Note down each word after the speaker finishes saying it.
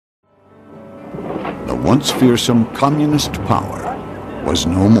once fearsome communist power was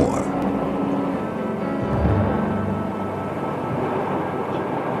no more.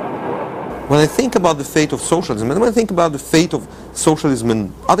 When I think about the fate of socialism, and when I think about the fate of socialism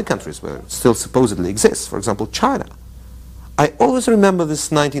in other countries where it still supposedly exists, for example, China, I always remember this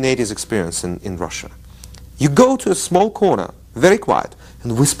 1980s experience in Russia. You go to a small corner, very quiet,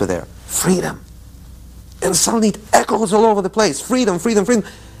 and whisper there, freedom. And suddenly it echoes all over the place, freedom, freedom, freedom,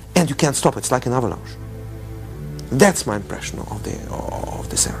 and you can't stop it. It's like an avalanche. That's my impression of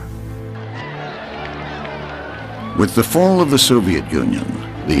this era. With the fall of the Soviet Union,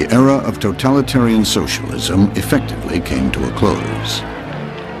 the era of totalitarian socialism effectively came to a close.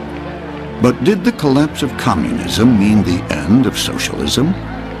 But did the collapse of communism mean the end of socialism?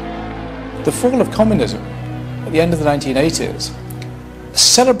 The fall of communism at the end of the 1980s,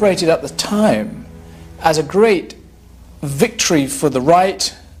 celebrated at the time as a great victory for the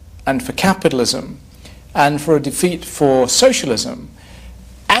right and for capitalism and for a defeat for socialism,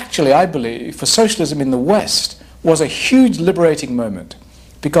 actually, I believe, for socialism in the West was a huge liberating moment,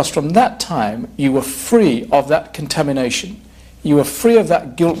 because from that time you were free of that contamination. You were free of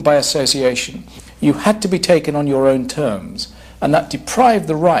that guilt by association. You had to be taken on your own terms, and that deprived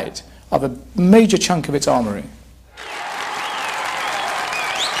the right of a major chunk of its armory.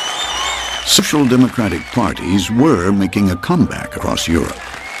 Social democratic parties were making a comeback across Europe.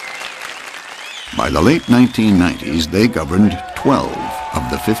 By the late 1990s, they governed 12 of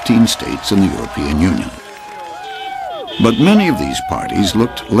the 15 states in the European Union. But many of these parties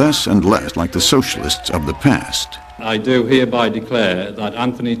looked less and less like the socialists of the past. I do hereby declare that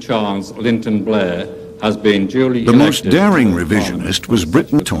Anthony Charles Linton Blair has been duly elected. The most daring to revisionist was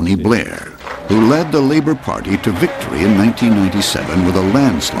Britain Tony Blair, who led the Labour Party to victory in 1997 with a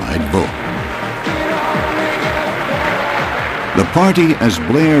landslide vote. The party, as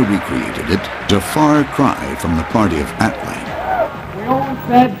Blair recreated it, is a far cry from the party of Attlee. We always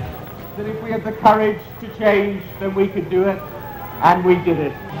said that if we had the courage to change, then we could do it, and we did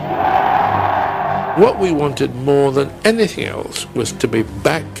it. What we wanted more than anything else was to be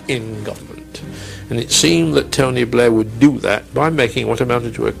back in government, and it seemed that Tony Blair would do that by making what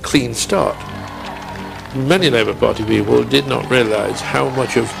amounted to a clean start. Many Labour Party people did not realise how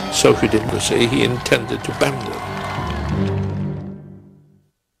much of social democracy he intended to abandon.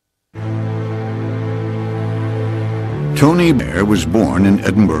 Tony Blair was born in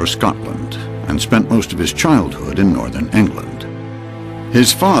Edinburgh, Scotland, and spent most of his childhood in northern England.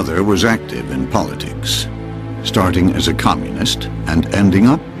 His father was active in politics, starting as a communist and ending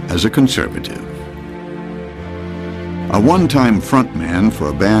up as a conservative. A one-time frontman for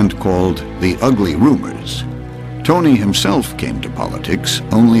a band called the Ugly Rumors, Tony himself came to politics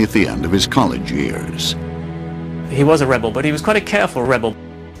only at the end of his college years. He was a rebel, but he was quite a careful rebel.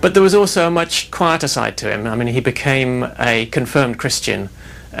 But there was also a much quieter side to him. I mean, he became a confirmed Christian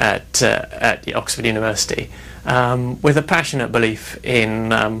at Oxford University with a passionate belief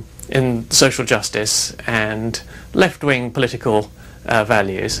in social justice and left-wing political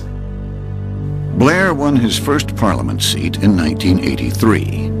values. Blair won his first parliament seat in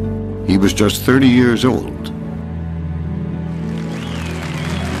 1983. He was just 30 years old.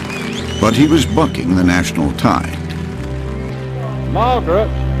 But he was bucking the national tide. Margaret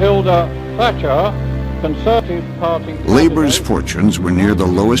Hilda Thatcher, Conservative Party... Labour's fortunes were near the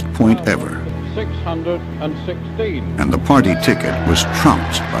lowest point ever. 616. And the party ticket was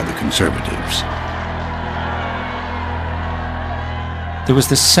trounced by the Conservatives. There was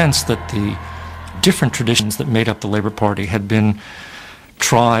this sense that the different traditions that made up the Labour Party had been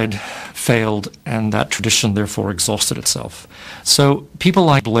tried, failed, and that tradition therefore exhausted itself. So people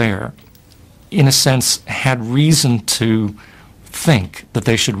like Blair, in a sense, had reason to think that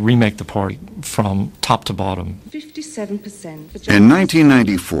they should remake the party from top to bottom. 57%. In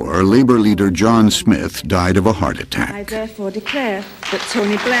 1994, Labour leader John Smith died of a heart attack. I therefore declare that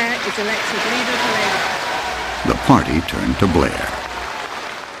Tony Blair is elected leader of Labour. The party turned to Blair.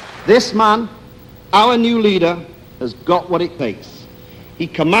 This man, our new leader, has got what it takes. He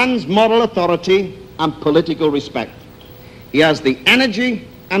commands moral authority and political respect. He has the energy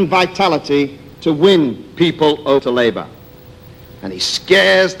and vitality to win people over to Labour. And he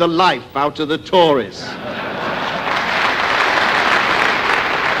scares the life out of the Tories.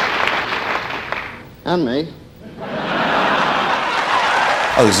 And me.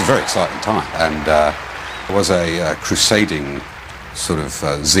 Oh, this is a very exciting time, and there was a crusading sort of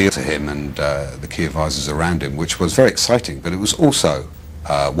zeal to him and the key advisors around him, which was very exciting, but it was also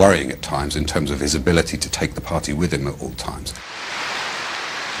worrying at times in terms of his ability to take the party with him at all times.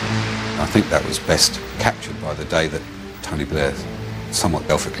 I think that was best captured by the day that Tony Blair somewhat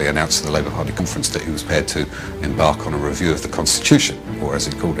delphically announced at the Labour Party conference that he was prepared to embark on a review of the Constitution, or as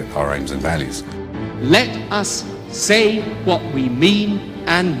he called it, our aims and values. Let us say what we mean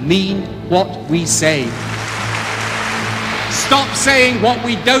and mean what we say. Stop saying what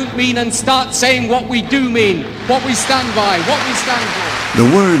we don't mean and start saying what we do mean, what we stand by, what we stand for. The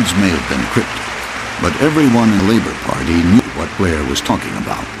words may have been cryptic, but everyone in the Labour Party knew what Blair was talking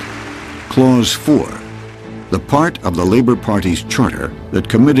about. Clause 4, the part of the Labour Party's charter that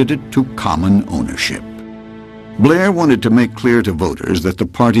committed it to common ownership. Blair wanted to make clear to voters that the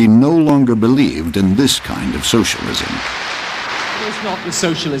party no longer believed in this kind of socialism. It is not the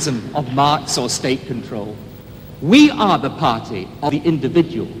socialism of Marx or state control. We are the party of the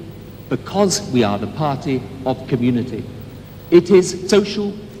individual because we are the party of community. It is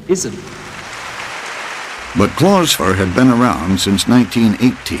socialism. But Clause 4 had been around since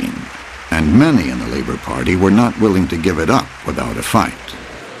 1918, and many in the Labour Party were not willing to give it up without a fight.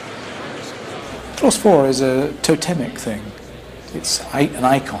 Clause 4 is a totemic thing. It's an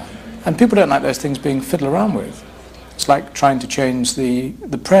icon. And people don't like those things being fiddled around with. It's like trying to change the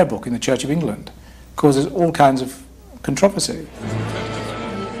prayer book in the Church of England. It causes all kinds of controversy.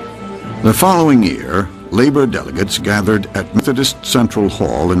 The following year, Labour delegates gathered at Methodist Central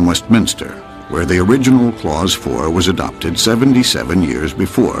Hall in Westminster, where the original Clause 4 was adopted 77 years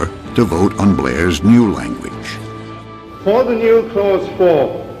before, to vote on Blair's new language. For the new Clause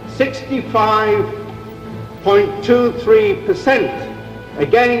 4, 65.23%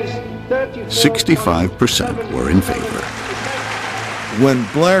 against 65% were in favor. When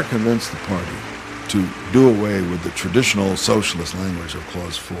Blair convinced the party to do away with the traditional socialist language of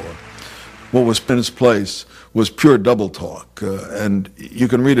Clause 4, what was in its place was pure double talk, and you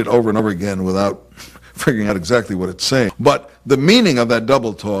can read it over and over again without figuring out exactly what it's saying. But the meaning of that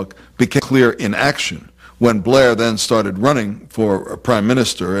double talk became clear in action when Blair then started running for prime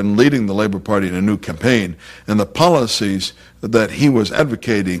minister and leading the Labour Party in a new campaign, and the policies that he was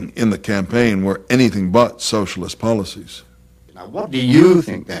advocating in the campaign were anything but socialist policies. Now, what do you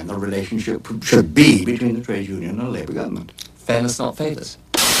think then the relationship should be between the trade union and the Labour government? Fairness, not favours.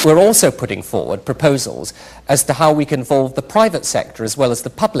 We're also putting forward proposals as to how we can involve the private sector as well as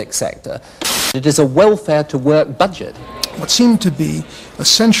the public sector. It is a welfare to work budget. What seemed to be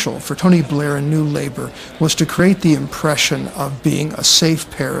essential for Tony Blair and New Labour was to create the impression of being a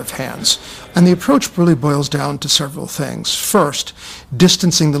safe pair of hands. And the approach really boils down to several things. First,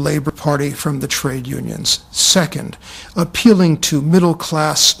 distancing the Labour Party from the trade unions. Second, appealing to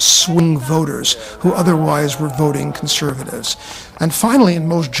middle-class swing voters who otherwise were voting conservatives. And finally, and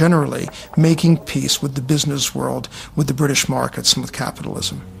most generally, making peace with the business world, with the British markets and with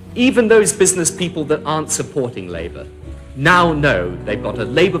capitalism. Even those business people that aren't supporting Labour now know they've got a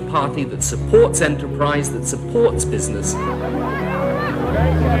Labour Party that supports enterprise, that supports business.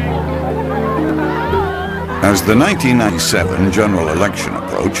 As the 1997 general election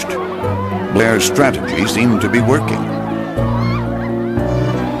approached, Blair's strategy seemed to be working.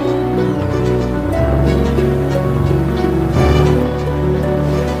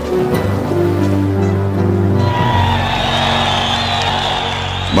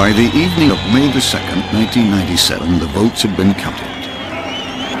 By the evening of May the 2nd, 1997, the votes had been counted.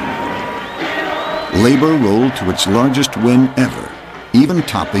 Labour rolled to its largest win ever, even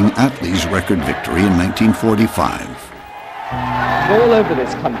topping Attlee's record victory in 1945. All over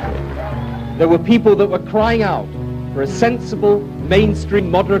this country, there were people that were crying out for a sensible, mainstream,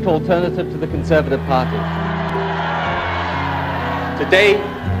 moderate alternative to the Conservative Party. Today,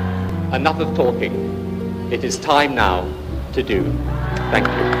 enough of talking. It is time now to do. Thank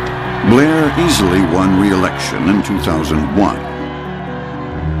you. Blair easily won re-election in 2001.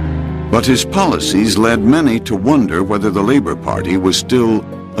 But his policies led many to wonder whether the Labour Party was still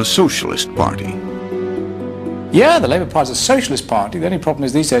a socialist party. Yeah, the Labour Party is a socialist party. The only problem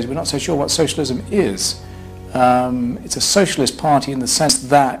is these days we're not so sure what socialism is. It's a socialist party in the sense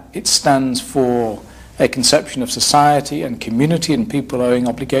that it stands for a conception of society and community and people owing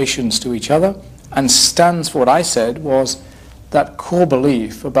obligations to each other, and stands for what I said was that core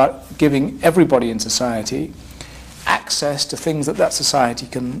belief about giving everybody in society access to things that that society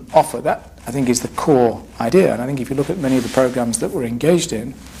can offer. That, I think, is the core idea. And I think if you look at many of the programs that we're engaged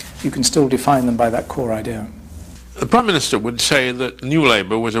in, you can still define them by that core idea. The Prime Minister would say that New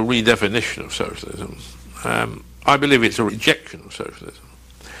Labour was a redefinition of socialism. I believe it's a rejection of socialism.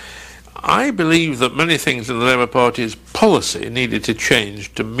 I believe that many things in the Labour Party's policy needed to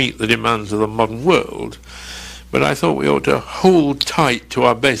change to meet the demands of the modern world, but I thought we ought to hold tight to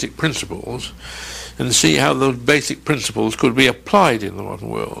our basic principles and see how those basic principles could be applied in the modern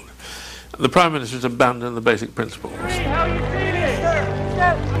world. The Prime Minister has abandoned the basic principles. How you feeling?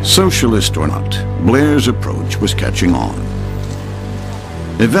 Socialist or not, Blair's approach was catching on.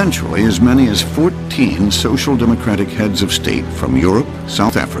 Eventually, as many as 14 social democratic heads of state from Europe,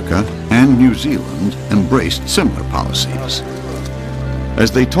 South Africa, and New Zealand embraced similar policies.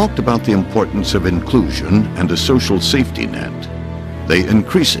 As they talked about the importance of inclusion and a social safety net, they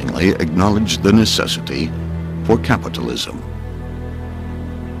increasingly acknowledged the necessity for capitalism.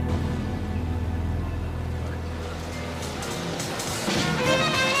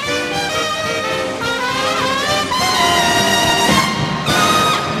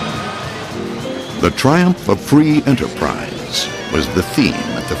 The triumph of free enterprise was the theme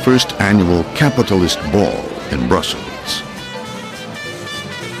at the first annual Capitalist Ball in Brussels.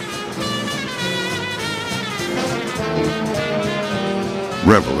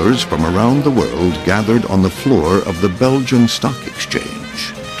 Revelers from around the world gathered on the floor of the Belgian Stock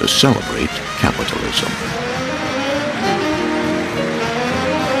Exchange to celebrate capitalism.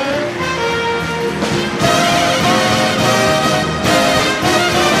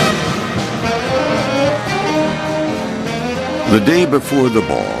 The day before the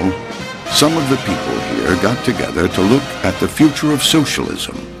ball, some of the people here got together to look at the future of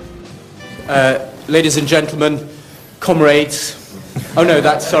socialism. Ladies and gentlemen, comrades. Oh no,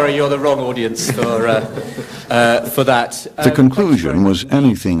 sorry, you're the wrong audience for that. The conclusion was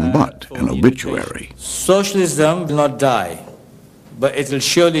anything but an obituary. Socialism will not die, but it will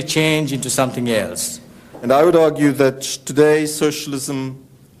surely change into something else. And I would argue that today socialism,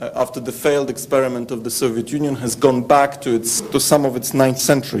 after the failed experiment of the Soviet Union, has gone back to some of its 9th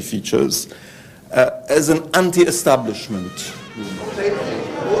century features as an anti-establishment.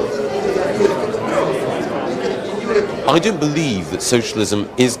 I don't believe that socialism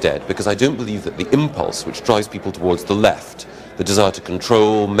is dead because I don't believe that the impulse which drives people towards the left, the desire to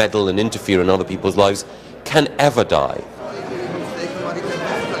control, meddle and interfere in other people's lives, can ever die.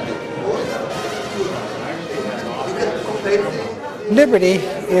 Liberty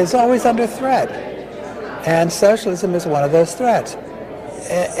is always under threat, and socialism is one of those threats.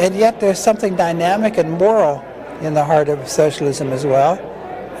 And yet there's something dynamic and moral in the heart of socialism as well.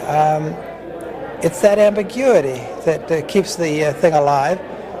 It's that ambiguity that keeps the thing alive,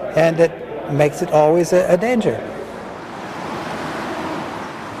 and it makes it always a danger.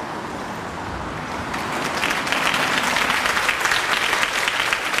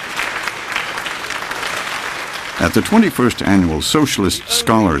 At the 21st Annual Socialist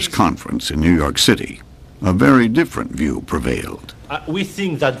Scholars Conference in New York City, a very different view prevailed. We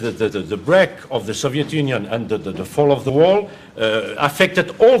think that the break of the Soviet Union and the fall of the wall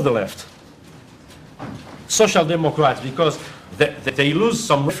affected all the left. Social Democrats, because they lose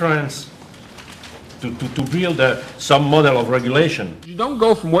some reference to build some model of regulation. You don't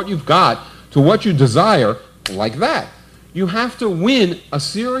go from what you've got to what you desire like that. You have to win a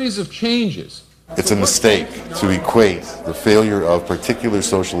series of changes. It's a mistake to equate the failure of particular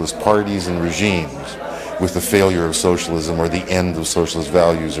socialist parties and regimes with the failure of socialism or the end of socialist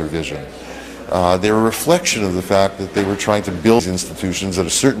values or vision. They're a reflection of the fact that they were trying to build institutions at a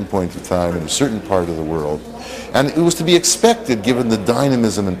certain point of time in a certain part of the world. And it was to be expected, given the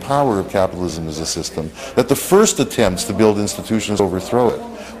dynamism and power of capitalism as a system, that the first attempts to build institutions to overthrow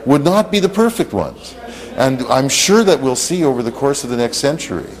it would not be the perfect ones. And I'm sure that we'll see over the course of the next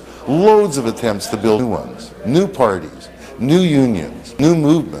century loads of attempts to build new ones, new parties, new unions, new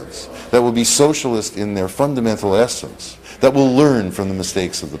movements that will be socialist in their fundamental essence, that will learn from the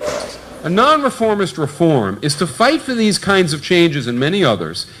mistakes of the past. A non-reformist reform is to fight for these kinds of changes and many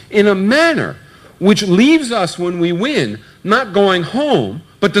others in a manner which leaves us, when we win, not going home,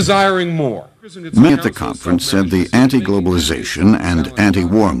 but desiring more. Many at the conference said the anti-globalization and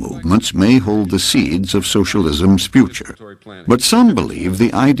anti-war movements may hold the seeds of socialism's future. But some believe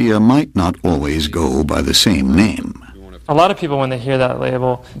the idea might not always go by the same name. A lot of people, when they hear that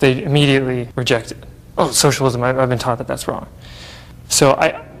label, they immediately reject it. Oh, socialism, I've been taught that that's wrong. So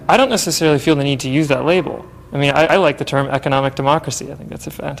I don't necessarily feel the need to use that label. I mean, I like the term economic democracy. I think that's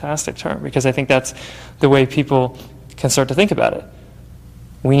a fantastic term because I think that's the way people can start to think about it.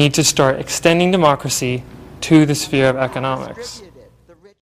 We need to start extending democracy to the sphere of economics.